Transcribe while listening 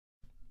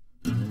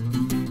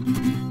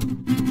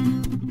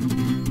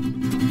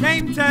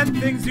Name 10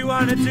 things you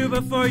want to do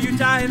before you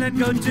die and then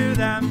go do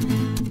them.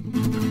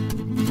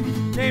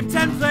 Name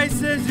 10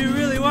 places you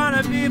really want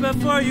to be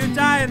before you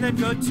die and then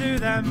go to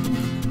them.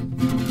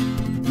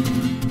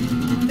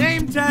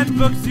 Name 10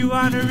 books you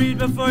want to read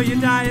before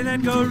you die and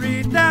then go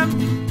read them.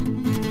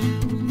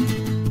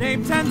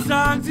 Name 10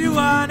 songs you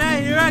want to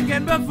hear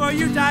again before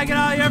you die. Get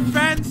all your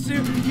friends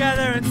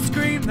together and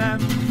scream them.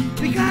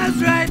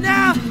 Because right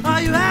now, all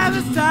you have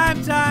is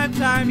time, time,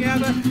 time. Yeah,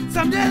 but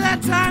someday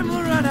that time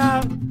will run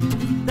out.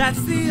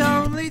 That's the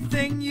only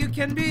thing you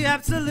can be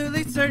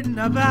absolutely certain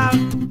about.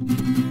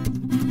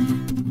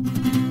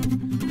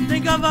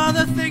 Think of all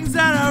the things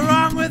that are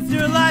wrong with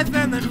your life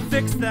and then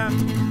fix them.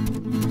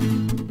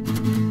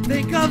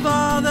 Think of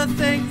all the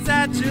things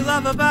that you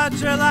love about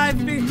your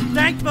life. Be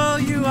thankful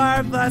you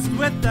are blessed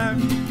with them.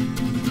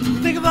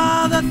 Think of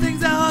all the things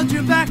that hold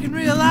you back and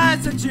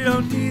realize that you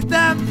don't need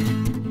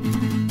them.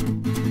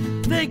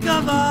 Think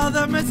of all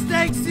the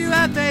mistakes you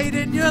have made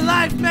in your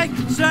life. Make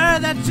sure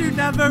that you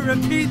never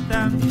repeat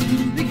them.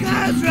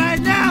 Because right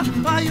now,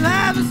 all you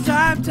have is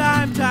time,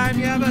 time, time.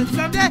 Yeah, but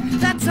someday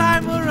that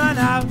time will run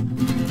out.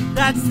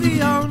 That's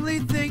the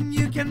only thing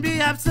you can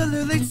be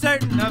absolutely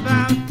certain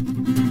about.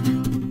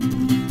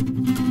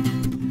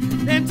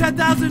 Name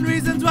 10,000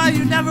 reasons why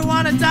you never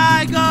want to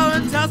die. Go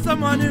and tell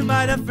someone who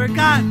might have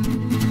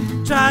forgotten.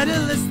 Try to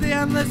list the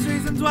endless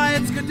reasons why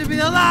it's good to be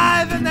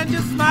alive, and then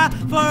just smile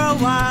for a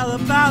while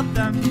about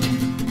them.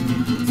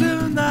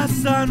 Soon the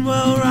sun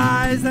will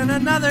rise and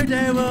another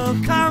day will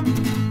come.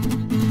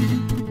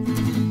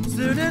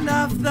 Soon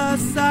enough the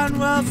sun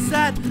will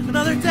set,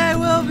 another day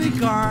will be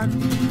gone.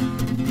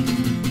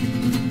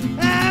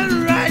 And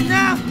right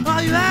now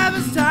all you have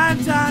is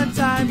time, time,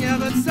 time. Yeah,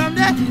 but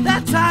someday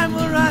that time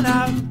will run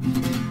out.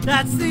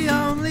 That's the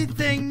only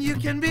thing you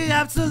can be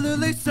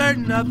absolutely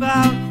certain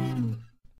about.